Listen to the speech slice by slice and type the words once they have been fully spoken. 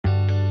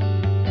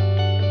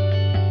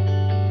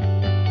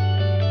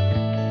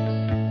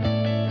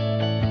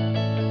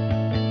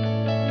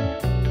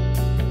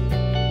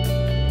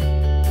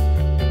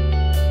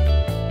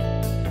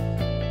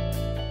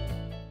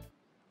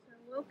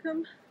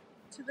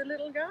to the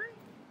little guy,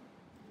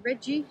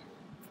 Reggie,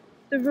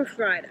 the Rough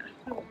Rider.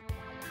 Oh.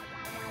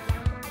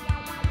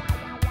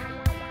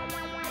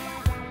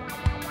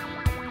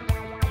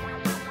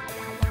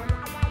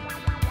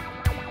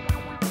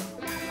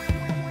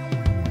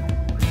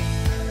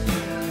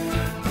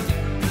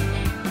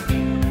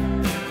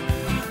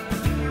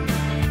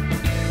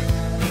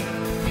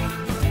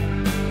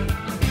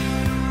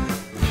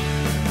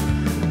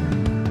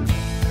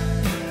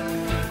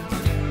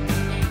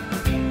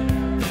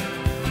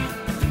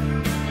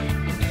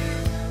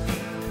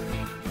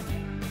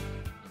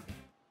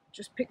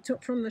 Just picked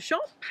up from the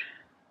shop,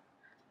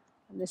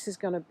 and this is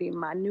going to be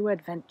my new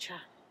adventure.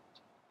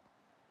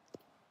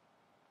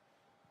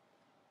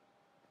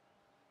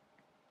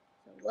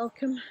 So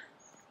welcome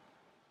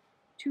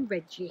to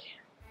Reggie.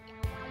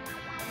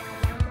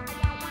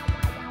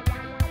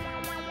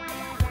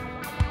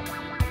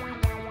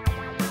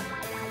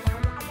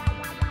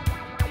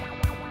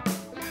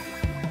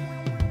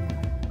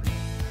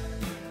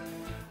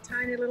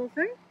 Tiny little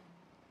thing.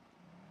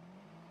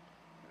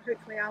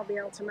 Hopefully I'll be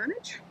able to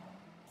manage.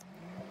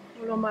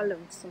 All on my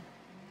lonesome.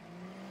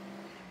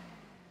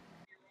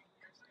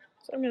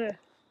 So I'm going to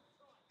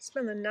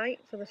spend the night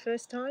for the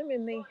first time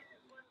in the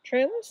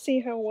trailer, see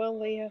how well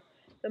the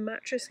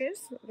mattress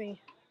is. The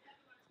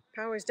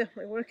power is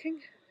definitely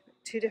working.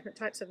 Two different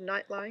types of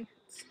night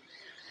lights.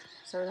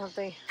 So we have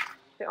the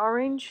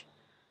orange,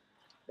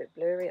 a bit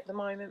blurry at the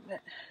moment,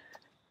 but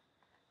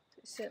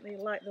it certainly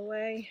light the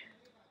way.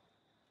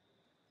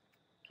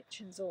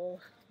 Kitchen's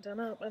all done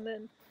up, and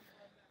then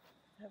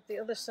have the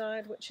other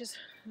side, which is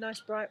a nice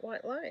bright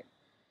white light.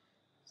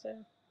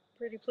 So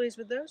pretty pleased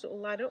with those. It will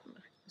light up.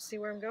 See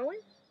where I'm going.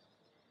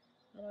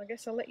 And I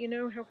guess I'll let you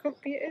know how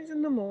comfy it is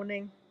in the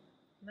morning.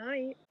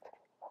 Night.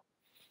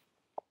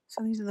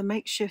 So these are the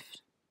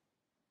makeshift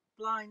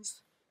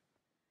blinds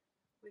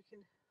we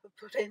can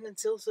put in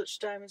until such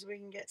time as we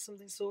can get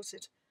something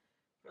sorted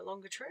for a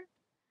longer trip.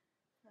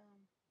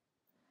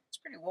 It's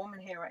pretty warm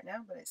in here right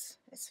now, but it's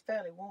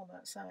fairly warm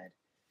outside.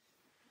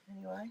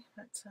 Anyway,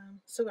 but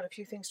still got a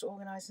few things to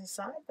organise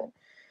inside, but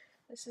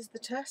this is the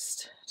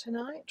test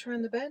tonight,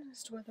 trying the bed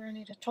as to whether I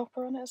need a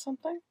topper on it or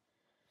something.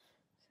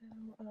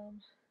 So,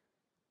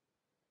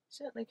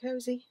 certainly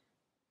cosy.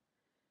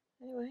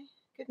 Anyway,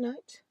 good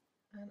night,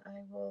 and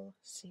I will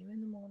see you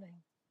in the morning.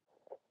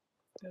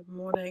 Good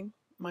morning.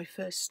 My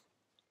first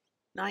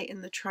night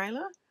in the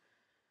trailer.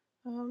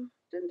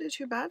 Didn't do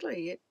too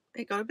badly.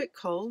 It got a bit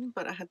cold,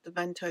 but I had the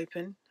vent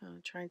open,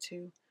 trying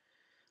to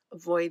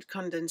avoid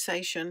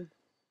condensation.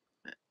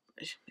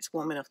 It's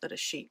warm enough that a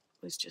sheet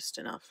was just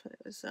enough. It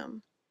was,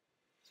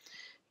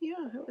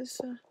 yeah, it was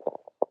a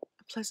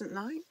pleasant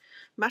night.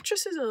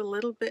 Mattress is a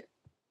little bit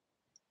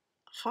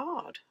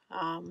hard.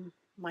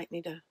 Might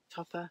need a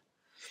topper,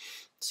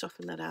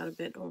 soften that out a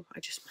bit, or I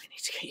just might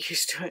need to get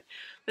used to it.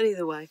 But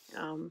either way,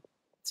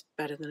 it's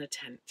better than a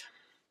tent.